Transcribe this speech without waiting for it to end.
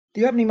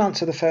The opening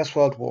months of the First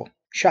World War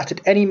shattered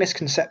any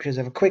misconceptions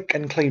of a quick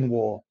and clean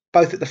war,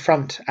 both at the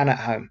front and at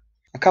home.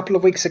 A couple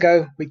of weeks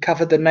ago, we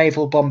covered the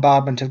naval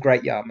bombardment of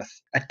Great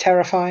Yarmouth, a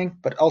terrifying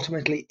but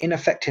ultimately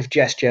ineffective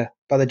gesture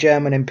by the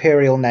German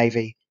Imperial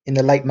Navy in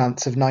the late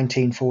months of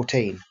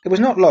 1914. It was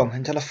not long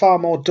until a far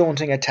more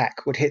daunting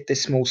attack would hit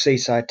this small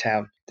seaside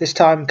town, this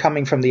time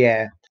coming from the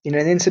air, in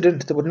an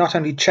incident that would not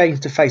only change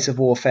the face of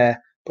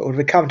warfare, but would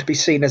become to be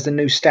seen as the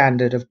new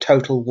standard of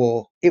total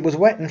war. It was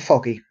wet and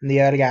foggy in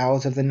the early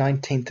hours of the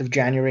 19th of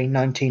January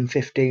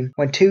 1915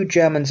 when two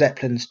German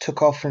Zeppelins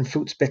took off from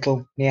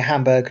Fußbüttel near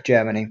Hamburg,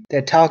 Germany.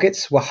 Their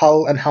targets were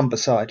Hull and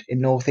Humberside in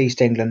northeast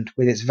England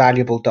with its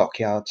valuable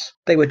dockyards.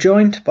 They were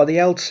joined by the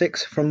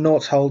L6 from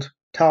Northold,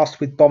 tasked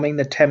with bombing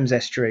the Thames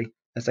estuary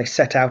as they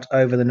set out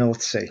over the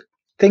North Sea.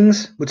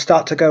 Things would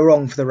start to go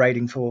wrong for the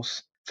raiding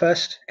force.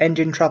 First,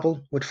 engine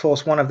trouble would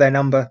force one of their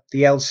number,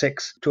 the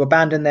L6, to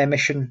abandon their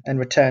mission and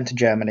return to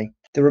Germany.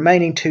 The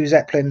remaining two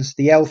Zeppelins,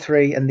 the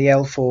L3 and the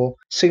L4,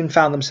 soon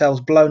found themselves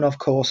blown off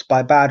course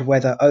by bad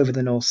weather over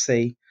the North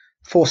Sea,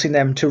 forcing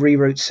them to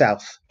reroute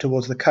south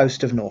towards the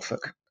coast of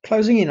Norfolk.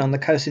 Closing in on the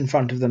coast in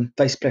front of them,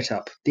 they split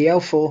up. The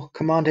L4,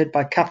 commanded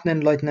by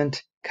Captain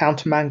Lieutenant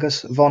Count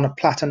Mangus von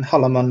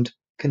Platten-Hollemund,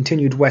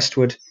 continued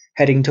westward,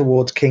 heading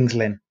towards Kings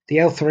Lynn. The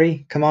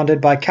L3,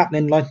 commanded by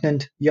Captain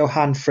Lieutenant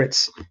Johann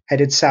Fritz,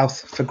 headed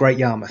south for Great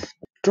Yarmouth.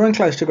 Drawing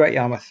close to Great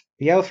Yarmouth,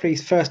 the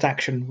L3's first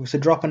action was to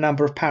drop a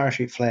number of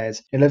parachute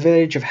flares near the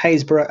village of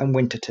Haysborough and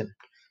Winterton,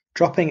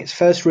 dropping its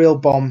first real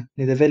bomb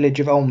near the village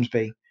of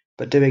Ormsby,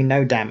 but doing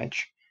no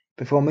damage,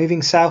 before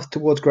moving south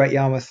towards Great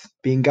Yarmouth,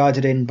 being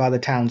guided in by the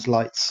town's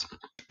lights.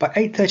 By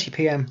 8:30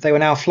 p.m. they were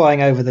now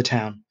flying over the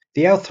town.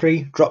 The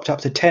L3 dropped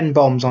up to 10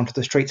 bombs onto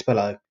the streets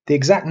below. The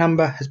exact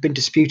number has been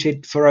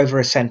disputed for over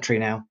a century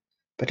now.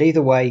 But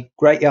either way,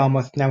 Great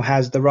Yarmouth now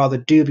has the rather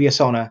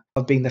dubious honour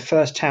of being the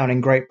first town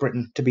in Great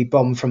Britain to be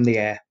bombed from the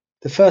air.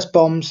 The first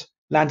bombs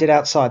landed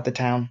outside the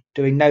town,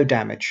 doing no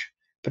damage,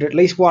 but at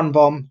least one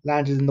bomb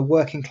landed in the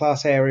working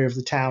class area of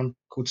the town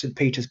called St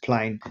Peter's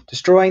Plain,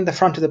 destroying the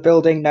front of the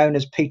building known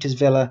as Peter's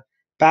Villa,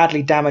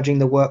 badly damaging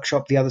the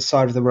workshop the other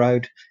side of the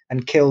road,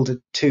 and killed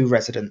 2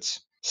 residents.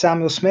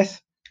 Samuel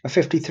Smith, a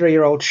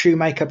 53-year-old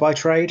shoemaker by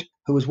trade,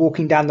 who was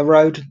walking down the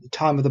road at the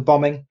time of the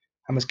bombing,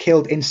 and was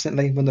killed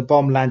instantly when the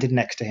bomb landed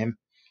next to him.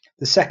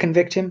 The second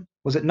victim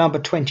was at number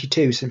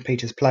 22 St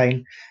Peter's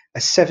Plain, a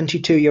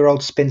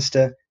 72-year-old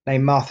spinster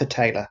named Martha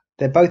Taylor.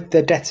 Their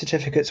death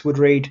certificates would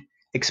read,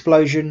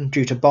 "Explosion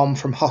due to bomb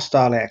from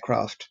hostile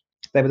aircraft."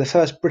 They were the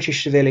first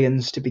British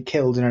civilians to be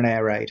killed in an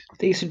air raid.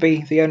 These would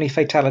be the only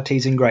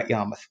fatalities in Great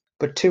Yarmouth,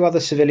 but 2 other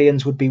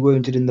civilians would be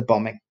wounded in the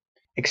bombing.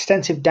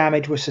 Extensive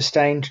damage was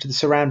sustained to the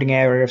surrounding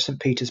area of St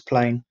Peter's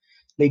Plain,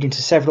 leading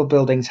to several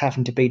buildings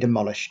having to be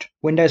demolished.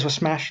 Windows were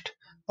smashed,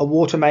 a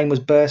water main was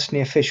burst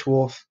near Fish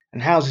Wharf,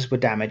 and houses were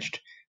damaged,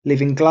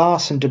 leaving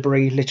glass and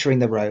debris littering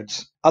the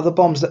roads. Other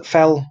bombs that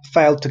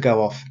failed to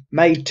go off,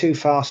 made too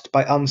fast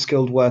by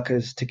unskilled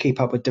workers to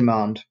keep up with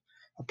demand,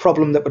 a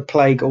problem that would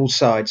plague all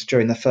sides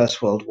during the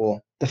First World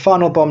War. The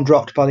final bomb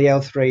dropped by the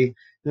L3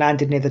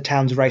 landed near the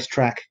town's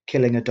racetrack,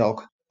 killing a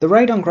dog. The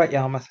raid on Great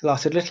Yarmouth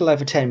lasted little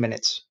over 10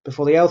 minutes,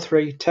 before the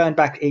L3 turned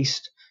back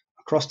east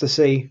across the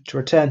sea to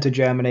return to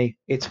Germany,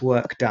 its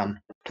work done.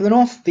 To the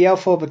north, the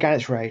L4 began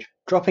its raid,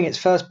 dropping its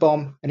first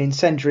bomb, an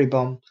incendiary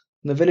bomb, on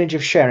the village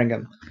of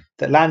Sheringham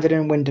that landed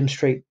in Wyndham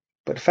Street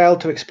but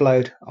failed to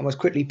explode and was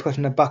quickly put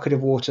in a bucket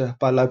of water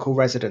by local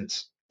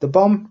residents. The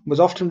bomb was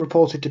often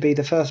reported to be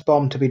the first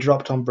bomb to be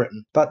dropped on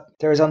Britain, but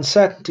there is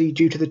uncertainty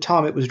due to the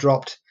time it was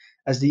dropped,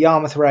 as the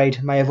Yarmouth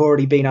raid may have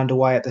already been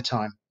underway at the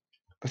time.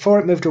 Before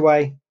it moved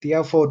away, the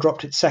L4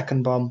 dropped its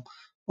second bomb.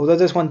 Although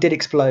this one did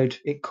explode,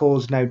 it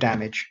caused no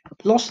damage.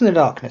 Lost in the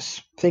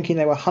darkness, thinking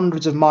they were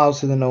hundreds of miles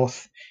to the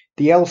north,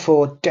 the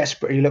L4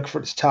 desperately looked for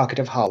its target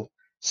of Hull,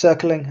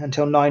 circling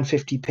until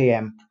 9:50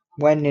 p.m,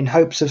 when, in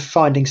hopes of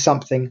finding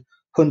something,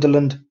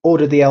 Hunderland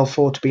ordered the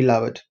L4 to be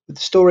lowered. With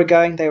the story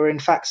going, they were in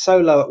fact so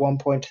low at one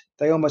point,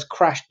 they almost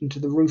crashed into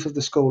the roof of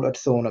the school at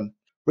Thornham.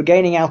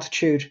 Regaining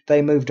altitude,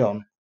 they moved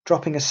on,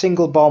 dropping a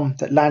single bomb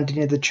that landed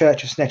near the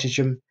church of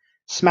Snettisham,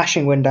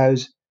 smashing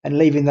windows, and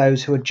leaving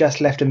those who had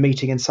just left a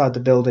meeting inside the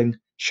building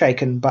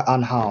shaken but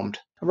unharmed.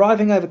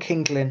 Arriving over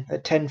Kings Lynn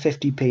at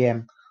 10:50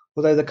 p.m,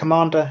 although the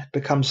commander had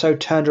become so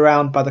turned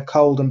around by the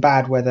cold and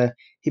bad weather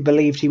he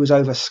believed he was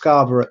over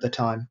Scarborough at the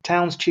time, the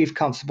town's chief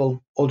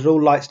constable ordered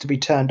all lights to be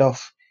turned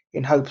off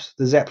in hopes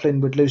the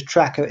Zeppelin would lose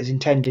track of its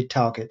intended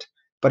target,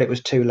 but it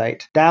was too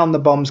late. Down the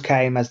bombs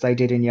came as they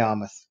did in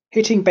Yarmouth,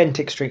 hitting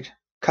Bentinck Street,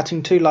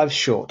 cutting 2 lives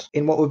short,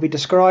 in what would be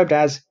described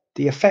as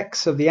the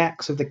effects of the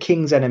acts of the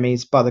King's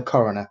enemies by the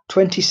coroner.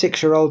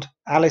 26-year-old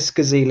Alice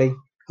Gazeli,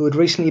 who had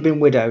recently been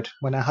widowed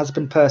when her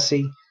husband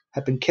Percy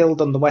had been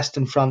killed on the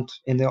Western Front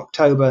in the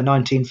October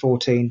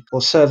 1914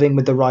 while serving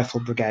with the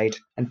Rifle Brigade,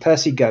 and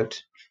Percy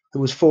Goat, who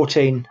was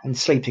 14 and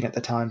sleeping at the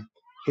time.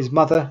 His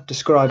mother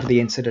described the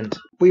incident.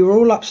 "We were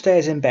all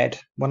upstairs in bed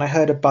when I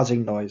heard a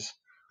buzzing noise.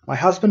 My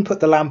husband put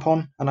the lamp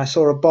on and I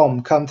saw a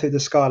bomb come through the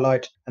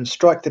skylight and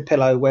strike the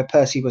pillow where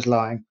Percy was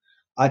lying.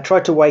 I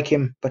tried to wake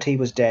him, but he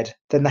was dead.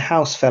 Then the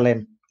house fell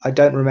in. I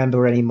don't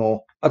remember any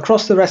more.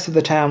 Across the rest of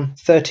the town,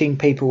 13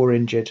 people were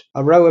injured.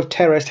 A row of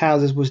terraced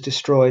houses was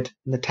destroyed,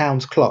 and the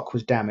town's clock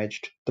was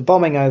damaged. The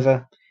bombing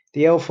over,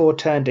 the L4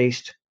 turned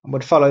east and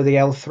would follow the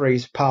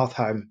L3's path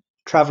home,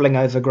 travelling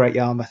over Great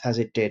Yarmouth as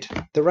it did.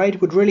 The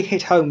raid would really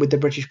hit home with the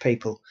British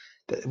people,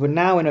 that were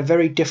now in a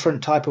very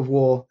different type of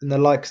war than the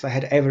likes they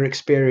had ever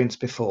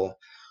experienced before,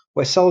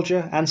 where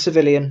soldier and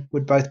civilian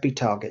would both be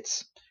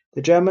targets.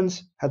 The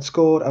Germans had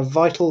scored a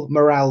vital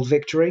morale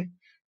victory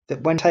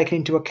that, when taken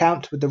into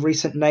account with the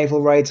recent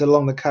naval raids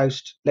along the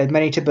coast, led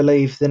many to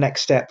believe the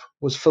next step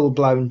was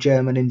full-blown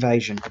German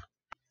invasion.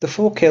 The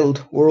 4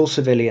 killed were all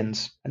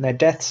civilians, and their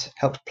deaths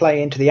helped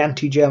play into the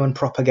anti-German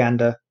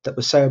propaganda that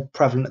was so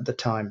prevalent at the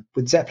time,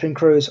 with Zeppelin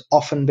crews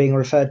often being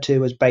referred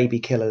to as baby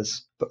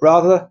killers. But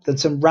rather than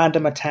some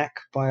random attack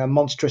by a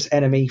monstrous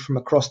enemy from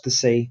across the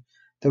sea,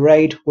 the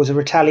raid was a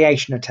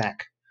retaliation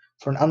attack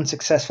for an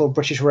unsuccessful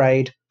British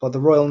raid by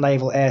the Royal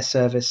Naval Air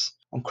Service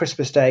on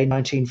Christmas Day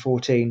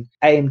 1914,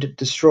 aimed at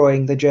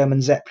destroying the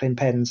German Zeppelin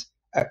pens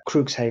at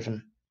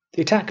Cuxhaven.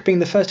 The attack, being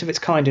the first of its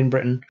kind in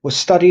Britain, was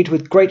studied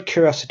with great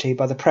curiosity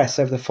by the press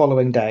over the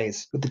following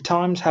days, with the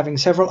Times having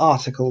several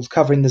articles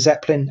covering the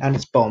Zeppelin and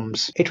its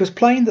bombs. It was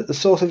plain that the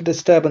source of the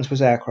disturbance was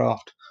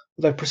aircraft,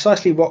 although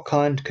precisely what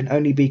kind can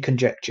only be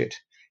conjectured.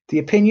 The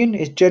opinion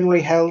is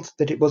generally held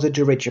that it was a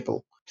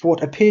dirigible, for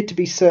what appeared to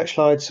be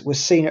searchlights was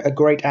seen at a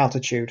great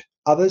altitude.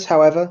 Others,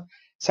 however,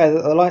 say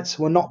that the lights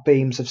were not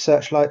beams of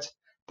searchlights,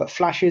 but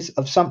flashes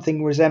of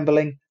something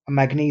resembling a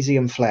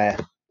magnesium flare.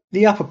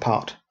 The upper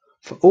part,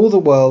 for all the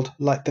world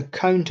like the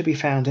cone to be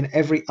found in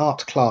every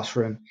art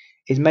classroom,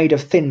 is made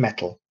of thin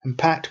metal and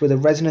packed with a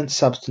resonant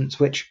substance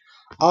which,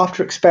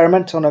 after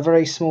experiment on a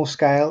very small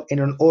scale in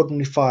an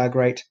ordinary fire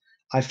grate,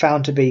 I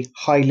found to be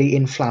highly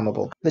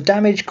inflammable. The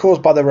damage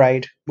caused by the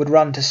raid would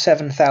run to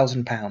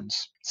 £7,000,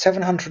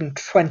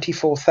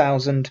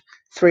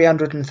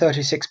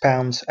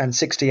 £724,336 and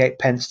 68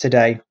 pence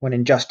today when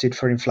adjusted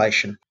for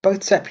inflation.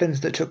 Both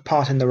Zeppelins that took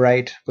part in the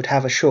raid would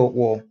have a short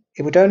war.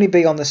 It would only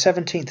be on the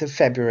 17th of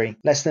February,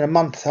 less than a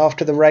month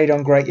after the raid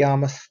on Great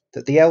Yarmouth,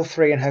 that the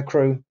L3 and her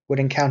crew would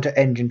encounter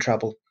engine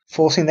trouble,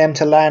 forcing them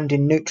to land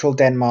in neutral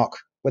Denmark,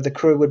 where the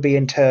crew would be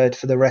interred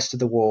for the rest of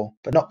the war,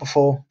 but not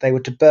before they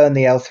were to burn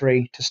the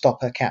L3 to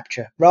stop her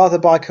capture. Rather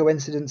by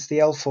coincidence, the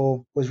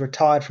L4 was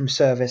retired from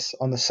service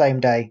on the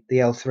same day the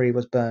L3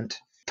 was burnt.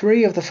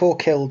 3 of the 4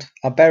 killed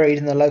are buried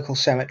in the local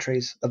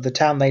cemeteries of the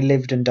town they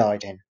lived and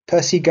died in.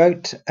 Percy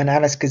Goat and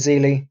Alice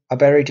Gazili are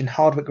buried in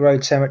Hardwick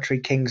Road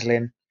Cemetery, Kings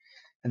Lynn,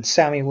 and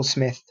Samuel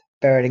Smith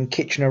buried in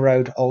Kitchener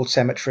Road Old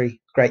Cemetery,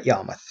 Great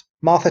Yarmouth.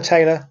 Martha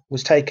Taylor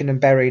was taken and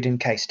buried in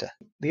Caister.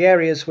 The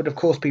areas would of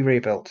course be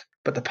rebuilt,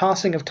 but the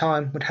passing of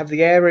time would have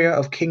the area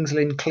of Kings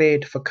Lynn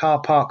cleared for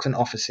car parks and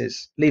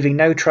offices, leaving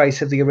no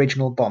trace of the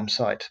original bomb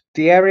site.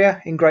 The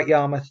area in Great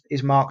Yarmouth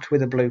is marked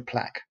with a blue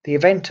plaque. The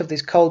events of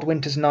this cold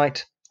winter's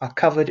night are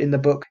covered in the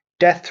book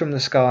Death from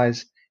the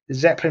Skies, The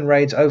Zeppelin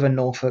Raids over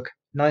Norfolk,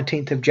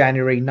 19th of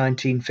January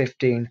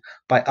 1915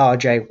 by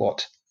R.J.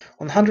 Watt.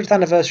 On the 100th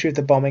anniversary of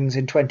the bombings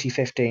in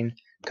 2015,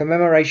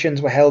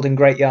 commemorations were held in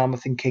Great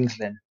Yarmouth and Kings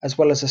Lynn, as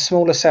well as a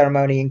smaller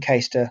ceremony in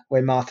Caister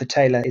where Martha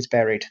Taylor is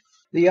buried.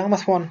 The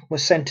Yarmouth one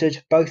was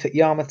centred both at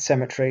Yarmouth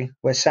Cemetery,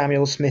 where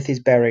Samuel Smith is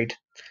buried,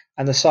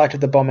 and the site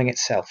of the bombing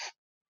itself.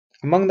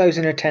 Among those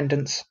in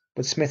attendance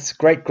was Smith's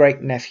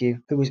great-great-nephew,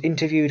 who was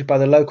interviewed by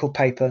the local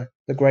paper,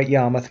 the Great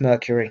Yarmouth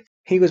Mercury.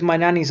 He was my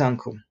nanny's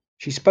uncle.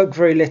 She spoke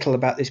very little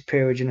about this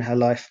period in her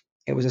life.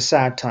 It was a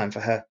sad time for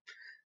her.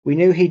 We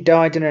knew he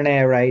died in an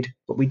air raid,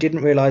 but we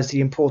didn't realise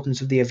the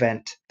importance of the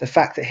event. The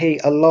fact that he,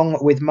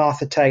 along with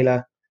Martha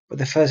Taylor, were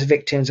the first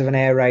victims of an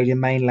air raid in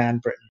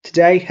mainland Britain.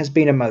 Today has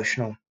been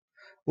emotional.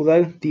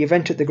 Although the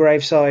event at the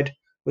graveside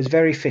was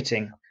very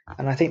fitting,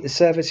 and I think the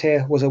service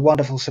here was a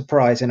wonderful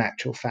surprise in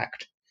actual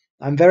fact.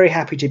 I'm very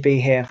happy to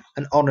be here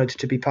and honoured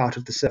to be part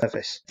of the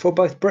service. For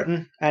both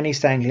Britain and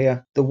East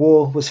Anglia, the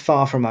war was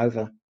far from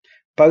over.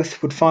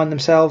 Both would find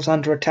themselves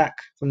under attack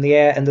from the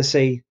air and the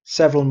sea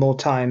several more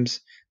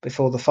times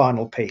before the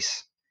final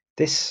peace.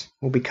 This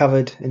will be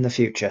covered in the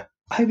future.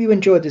 I hope you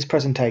enjoyed this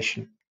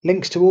presentation.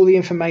 Links to all the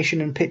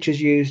information and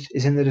pictures used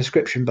is in the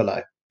description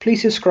below.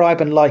 Please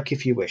subscribe and like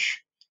if you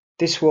wish.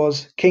 This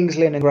was Kings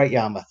Lynn and Great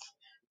Yarmouth,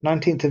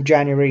 19th of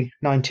January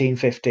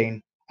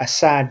 1915, a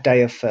sad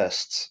day of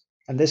firsts,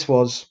 and this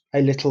was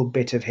a little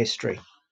bit of history.